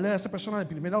 para darle a esa persona de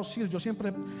primer auxilio. Yo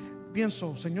siempre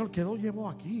pienso, Señor, ¿qué lo llevó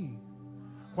aquí?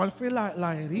 ¿Cuál fue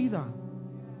la herida?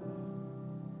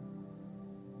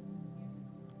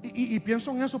 Y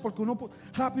pienso en eso porque uno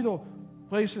rápido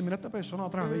puede decir, mira esta persona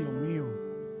otra vez, Dios mío,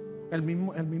 el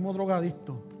mismo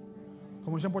drogadicto,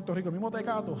 como dicen en Puerto Rico, el mismo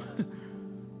tecato,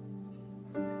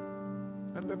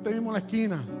 este mismo en la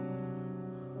esquina,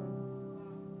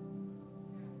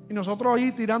 y nosotros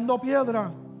ahí tirando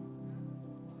piedra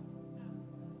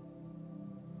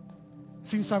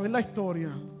sin saber la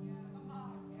historia.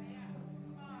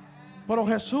 Pero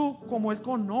Jesús, como Él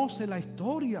conoce la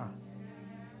historia,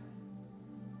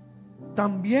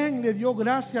 también le dio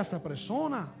gracia a esa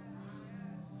persona.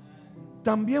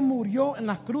 También murió en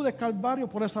la cruz de Calvario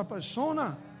por esa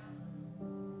persona.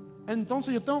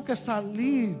 Entonces yo tengo que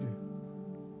salir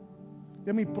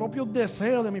de mis propios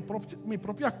deseos, de mis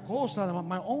propias cosas, de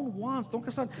my own wants. Tengo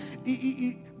que salir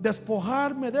y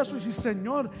despojarme de eso y decir,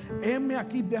 Señor, heme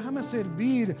aquí, déjame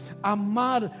servir,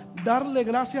 amar, darle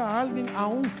gracia a alguien,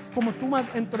 aún como tú me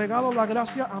has entregado la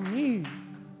gracia a mí.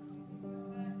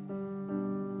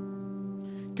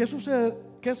 ¿Qué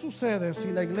sucede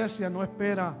si la iglesia no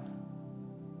espera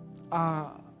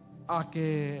a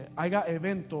que haya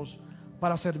eventos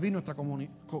para servir nuestra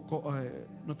community,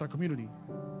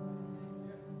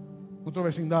 nuestro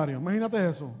vecindario? Imagínate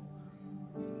eso.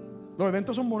 Los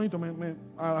eventos son bonitos,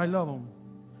 I love them.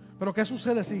 Pero ¿qué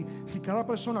sucede si cada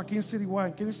persona aquí en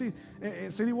Citywide,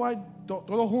 Citywide,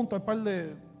 todos juntos, hay par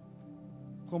de,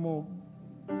 como,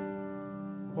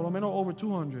 por lo menos over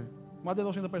 200, más de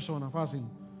 200 personas, fácil.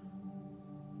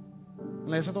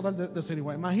 La iglesia total de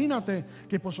Citywide. Imagínate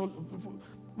que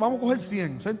vamos a coger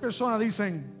 100 personas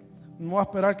dicen, no va a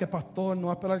esperar que pastor, no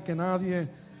va a esperar que nadie,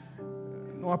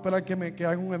 no va a esperar que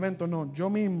haga un evento. No, yo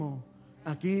mismo,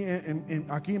 aquí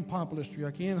en Poplar Street,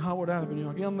 aquí en Howard Avenue,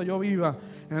 aquí donde yo viva,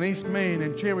 en East Main,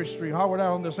 en Cherry Street, Howard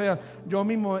Avenue, donde sea, yo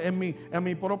mismo en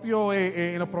mi propio,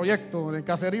 en los proyectos, en el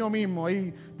caserío mismo,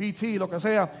 ahí, PT, lo que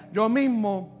sea, yo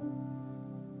mismo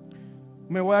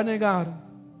me voy a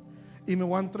negar y me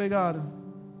voy a entregar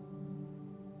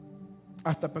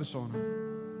a esta persona.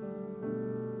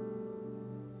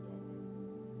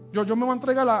 Yo me voy a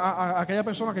entregar a aquella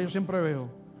persona que yo siempre veo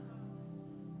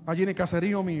allí en el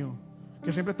caserío mío,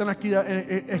 que siempre está en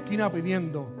la esquina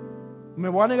pidiendo. Me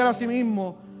voy a negar a sí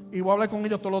mismo y voy a hablar con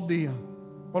ellos todos los días,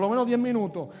 por lo menos 10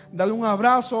 minutos, darle un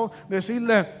abrazo,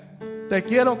 decirle te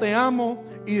quiero, te amo,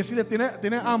 y decirle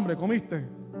 ¿tienes hambre? ¿Comiste?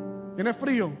 ¿Tienes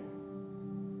frío?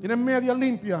 ¿Tienes medias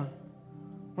limpias?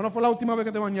 ¿Cuándo fue la última vez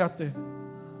que te bañaste?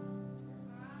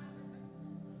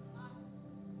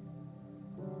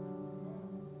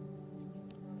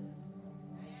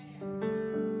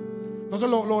 Entonces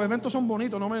los eventos son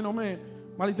bonitos, no me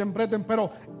malinterpreten, pero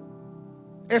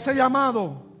ese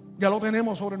llamado ya lo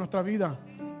tenemos sobre nuestra vida.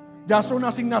 Ya es una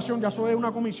asignación, ya es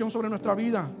una comisión sobre nuestra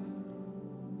vida.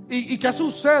 ¿Y qué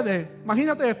sucede?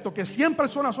 Imagínate esto, que 100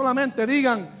 personas solamente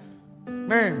digan,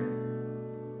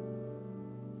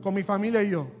 con mi familia y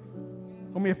yo,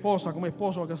 con mi esposa, con mi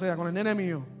esposo, lo que sea, con el nene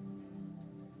mío.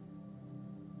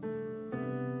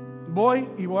 Voy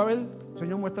a ver,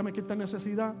 Señor, muéstrame qué esta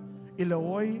necesidad, y le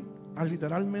voy a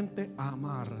literalmente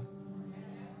amar.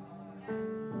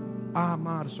 A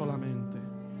amar solamente.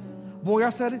 Voy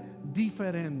a ser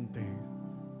diferente.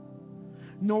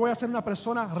 No voy a ser una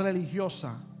persona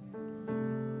religiosa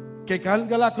que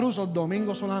carga la cruz los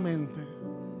domingos solamente.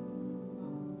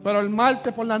 Pero el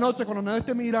martes por la noche, cuando nadie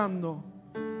esté mirando,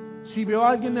 si veo a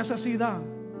alguien en necesidad,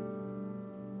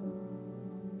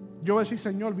 yo voy a decir,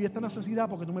 Señor, vi esta necesidad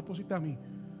porque tú me pusiste a mí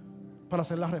para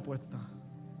hacer la respuesta.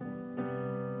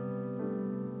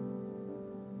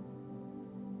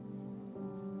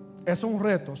 Es un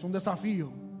reto, es un desafío.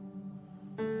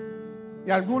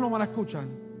 Y algunos van a escuchar.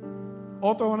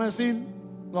 Otros van a decir,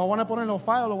 lo van a poner en los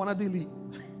files, lo van a delete.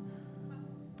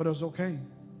 Pero es ok.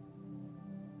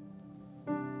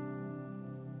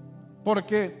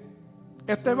 Porque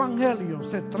este evangelio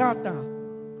se trata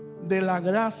de la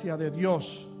gracia de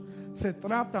Dios. Se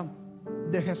trata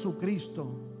de Jesucristo.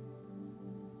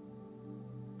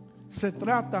 Se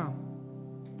trata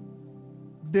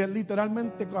de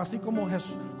literalmente, así como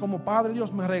Jesús, como Padre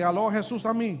Dios me regaló a Jesús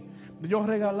a mí, de yo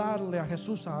regalarle a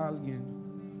Jesús a alguien.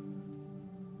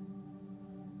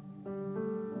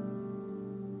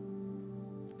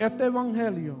 Este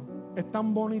evangelio es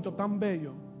tan bonito, tan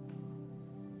bello,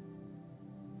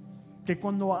 que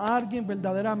cuando alguien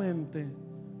verdaderamente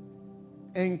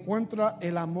encuentra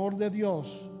el amor de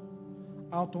Dios,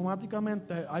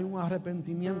 automáticamente hay un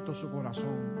arrepentimiento en su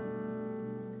corazón.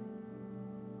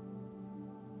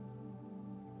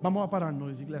 Vamos a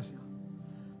pararnos, iglesia.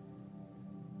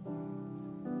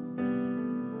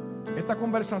 Esta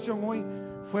conversación hoy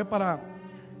fue para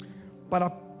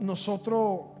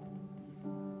nosotros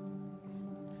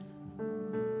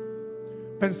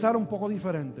pensar un poco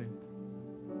diferente,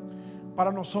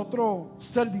 para nosotros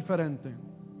ser diferente,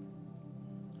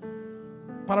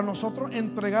 para nosotros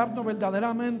entregarnos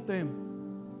verdaderamente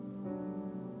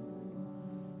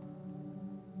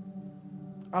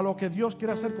a lo que Dios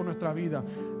quiere hacer con nuestra vida.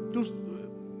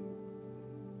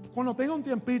 Cuando tenga un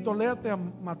tiempito, léate a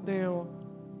Mateo,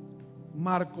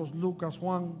 Marcos, Lucas,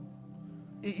 Juan,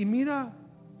 y mira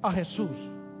a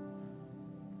Jesús.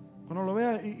 Cuando lo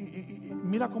veas, y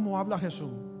mira cómo habla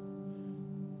Jesús.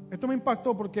 Esto me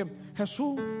impactó porque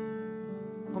Jesús,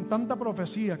 con tanta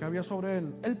profecía que había sobre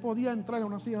él podía entrar en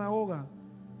una sinagoga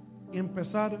y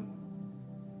empezar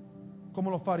como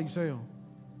los fariseos.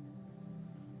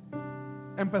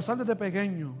 Empezar desde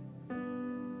pequeño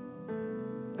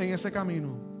en ese camino.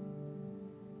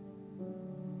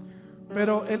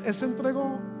 Pero él se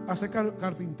entregó a ser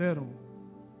carpintero.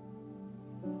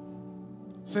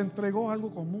 Se entregó a algo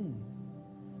común.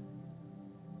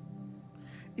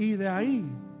 Y de ahí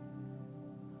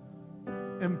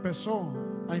empezó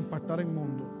a impactar el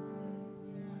mundo.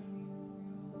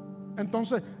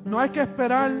 Entonces, no hay que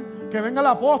esperar que venga el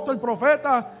apóstol, el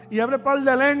profeta y abre el par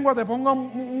de lengua, te ponga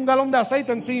un galón de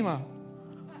aceite encima.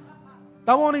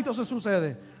 Está bonito, se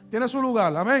sucede. Tiene su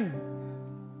lugar, amén.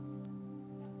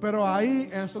 Pero ahí,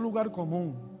 en ese lugar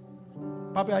común,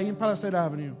 papi, ahí en Palacer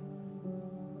Avenue,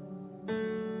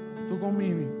 tú con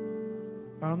Mimi,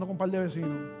 hablando con un par de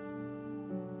vecinos.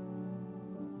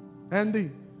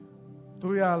 Andy,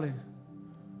 tú y Ale.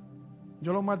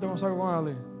 Yo los martes no salgo con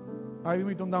Ale. Ahí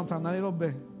mismo en downtown, nadie los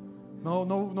ve.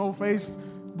 No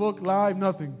Facebook Live,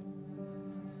 nothing.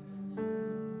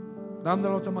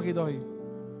 Dándole los chamaquitos ahí.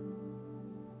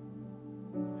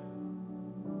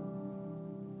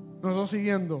 Nosotros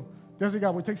siguiendo.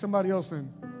 Jessica, we take somebody else in.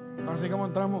 Así como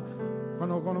entramos,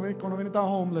 cuando viene estaba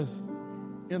homeless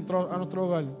y entró a nuestro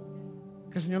hogar.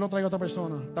 Que el Señor nos traiga a otra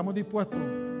persona. ¿Estamos dispuestos?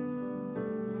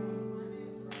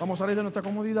 Vamos a salir de nuestra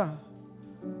comodidad.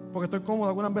 Porque estoy cómodo,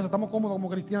 algunas veces estamos cómodos como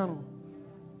cristianos.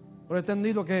 Pero he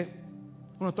entendido que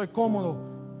cuando estoy cómodo,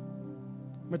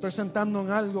 me estoy sentando en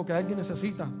algo que alguien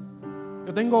necesita.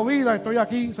 Yo tengo vida, estoy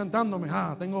aquí sentándome.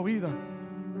 Tengo vida.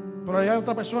 Pero hay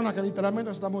otra persona que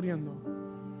literalmente se está muriendo.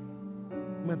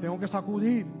 Me tengo que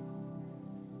sacudir.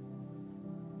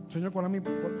 Señor, ¿cuál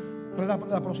es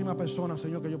la próxima persona,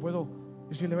 Señor, que yo puedo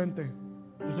decirle, vente?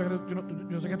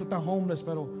 Yo sé que tú estás homeless,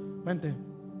 pero vente.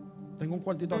 Tengo un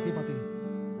cuartito aquí para ti.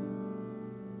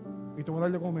 Y te voy a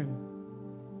dar de comer.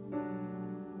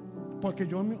 Porque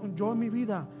yo en mi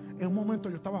vida, en un momento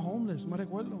yo estaba homeless, me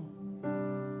recuerdo.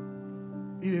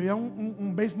 Y vivía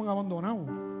un basement abandonado.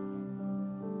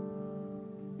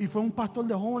 Y fue un pastor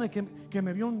de jóvenes que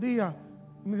me vio un día.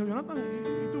 Y me dijo, Jonathan,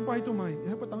 ¿y tu papá y tu mamá? Y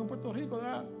dije, pues están en Puerto Rico,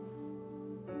 ¿verdad?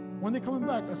 When they coming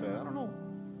back? I said, I don't know.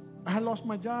 I had lost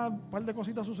my job, un par de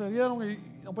cositas sucedieron y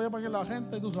no podía pagar la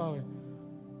gente, tú sabes.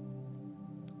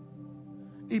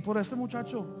 Y por ese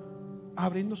muchacho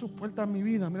abriendo sus puertas en mi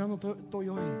vida, mirando estoy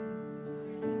hoy.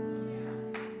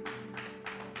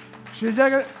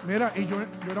 Mira, y yo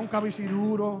era un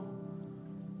cabeciduro.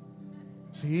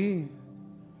 Sí.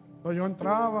 Pero yo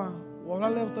entraba, voy a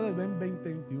hablarle a ustedes del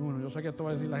 2021. Yo sé que esto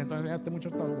va a decir la gente, este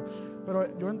muchacho está loco.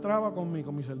 Pero yo entraba con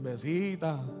mi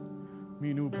cervecita,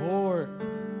 mi Newport,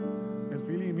 el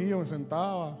Philly mío, me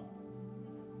sentaba.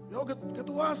 Yo, ¿qué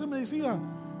tú haces? Me decía.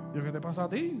 Yo, ¿qué te pasa a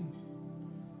ti?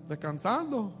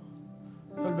 Descansando,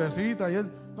 cervecita. Y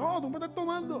él, no, tú me estás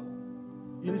tomando.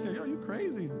 Y él dice, yo, you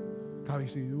crazy.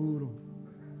 Cabeciduro.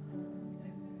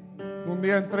 Un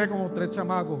día entré como 3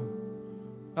 chamacos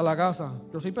a la casa.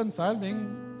 Yo sí pensar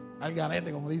bien al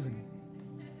garete, como dicen.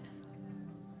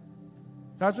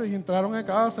 Chacho, y entraron a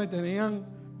casa y tenían,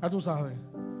 ya tú sabes,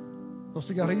 los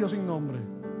cigarrillos sin nombre.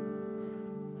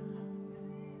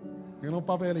 Y unos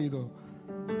papelitos.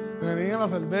 Tenían la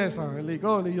cerveza, el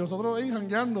licor, y nosotros ahí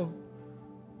jangueando.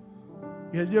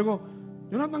 Y él llegó,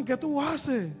 Jonathan, ¿qué tú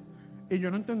haces? Y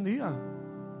yo no entendía.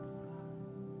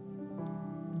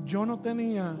 Yo no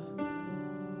tenía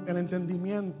el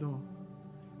entendimiento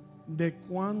de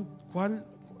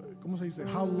 ¿cómo se dice?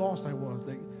 How lost I was,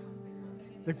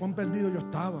 de cuán perdido yo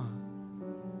estaba.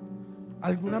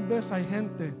 Algunas veces hay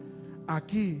gente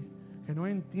aquí que no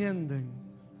entienden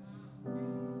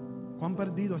cuán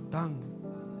perdidos están.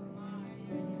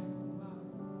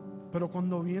 Pero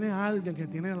cuando viene alguien que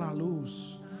tiene la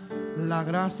luz, la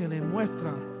gracia, le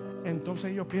muestra,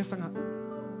 entonces ellos empiezan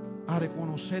a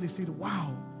reconocer y decir,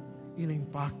 wow, y le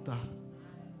impacta.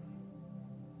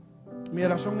 Mi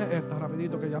oración es esta,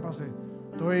 rapidito, que ya pasé.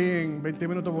 Estoy en 20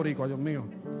 minutos boricua, Dios mío,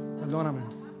 perdóname.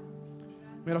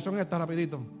 Mi oración es esta,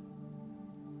 rapidito.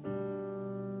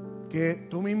 Que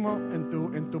tú mismo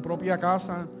en tu propia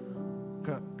casa,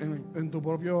 en tu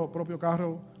propio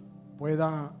carro,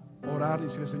 puedas orar y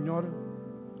decir, Señor,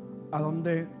 ¿a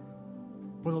dónde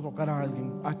puedo tocar a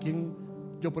alguien? ¿A quién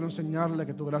yo puedo enseñarle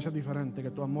que tu gracia es diferente,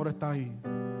 que tu amor está ahí,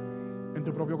 en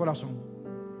tu propio corazón?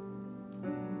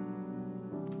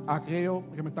 Aquellos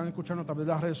que me están escuchando a través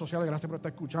de las redes sociales, gracias por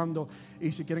estar escuchando.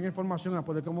 Y si quieren información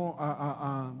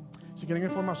si quieren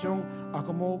información a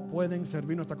cómo pueden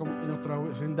servir nuestro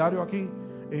vecindario aquí,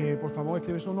 por favor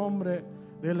escribe su nombre,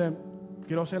 dile,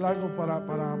 quiero hacer algo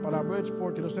para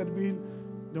Bridgeport, quiero servir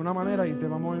de una manera, y te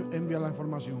vamos a enviar la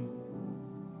información.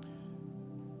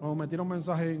 O me tira un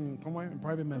mensaje en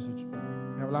private message,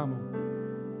 y hablamos.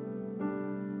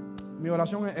 Mi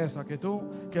oración es esa, que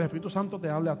el Espíritu Santo te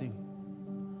hable a ti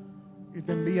y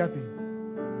te envía a ti.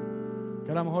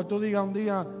 Que a lo mejor tú digas un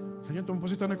día, Señor, tú me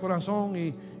pusiste en el corazón,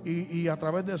 y a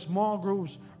través de small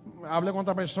groups hable con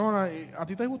otra persona, y a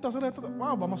ti te gusta hacer esto,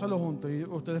 wow, vamos a hacerlo juntos, y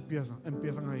ustedes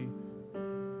empiezan ahí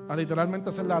a literalmente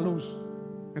hacer la luz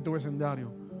en tu vecindario,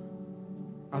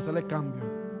 a hacer el cambio.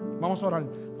 Vamos a orar.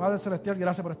 Padre Celestial,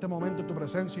 gracias por este momento en tu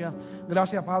presencia.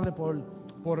 Gracias, Padre,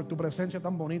 por tu presencia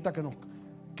tan bonita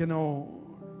que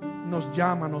nos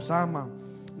llama, nos ama.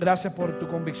 Gracias por tu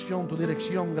convicción, tu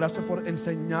dirección. Gracias por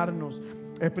enseñarnos.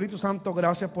 Espíritu Santo,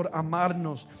 gracias por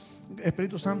amarnos.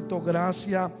 Espíritu Santo,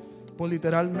 gracias por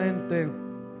literalmente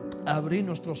abrir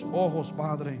nuestros ojos,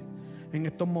 Padre, en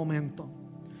estos momentos.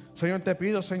 Señor, te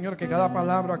pido, Señor, que cada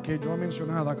palabra que yo he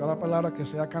mencionado, cada palabra que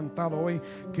se ha cantado hoy,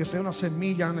 que sea una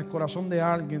semilla en el corazón de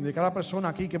alguien, de cada persona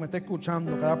aquí que me esté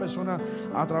escuchando, cada persona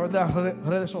a través de las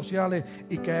redes sociales,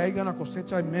 y que haya una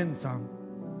cosecha inmensa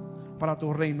para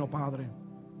tu reino, Padre.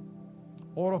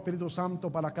 Oro, Espíritu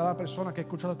Santo, para cada persona que ha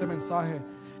escuchado este mensaje,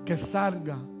 que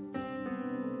salga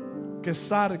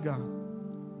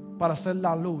para hacer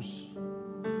la luz,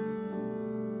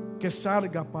 que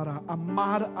salga para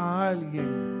amar a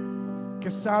alguien, que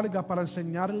salga para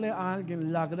enseñarle a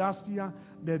alguien la gracia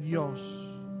de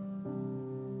Dios.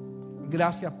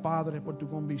 Gracias, Padre, por tu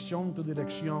convicción, tu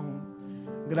dirección.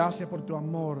 Gracias por tu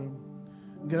amor.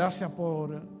 Gracias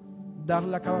por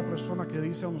darle a cada persona que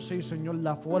dice un sí, Señor,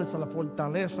 la fuerza, la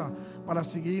fortaleza para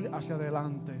seguir hacia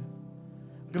adelante.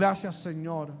 Gracias,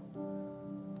 Señor.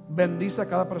 Bendice a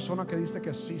cada persona que dice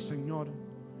que sí, Señor.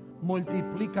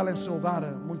 Multiplícala en su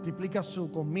hogar, multiplica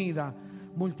su comida,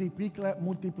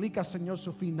 multiplica, Señor,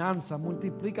 su finanza,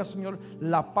 multiplica, Señor,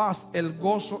 la paz, el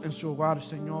gozo en su hogar,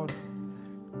 Señor.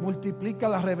 Multiplica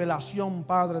la revelación,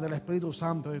 Padre, del Espíritu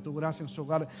Santo, de tu gracia en su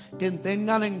hogar. Que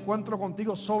tengan encuentro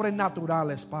contigo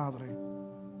sobrenaturales, Padre.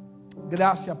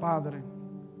 Gracias, Padre,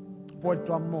 por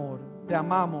tu amor. Te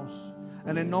amamos.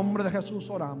 En el nombre de Jesús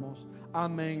oramos.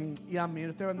 Amén y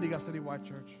amén. Te bendiga, City White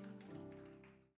Church.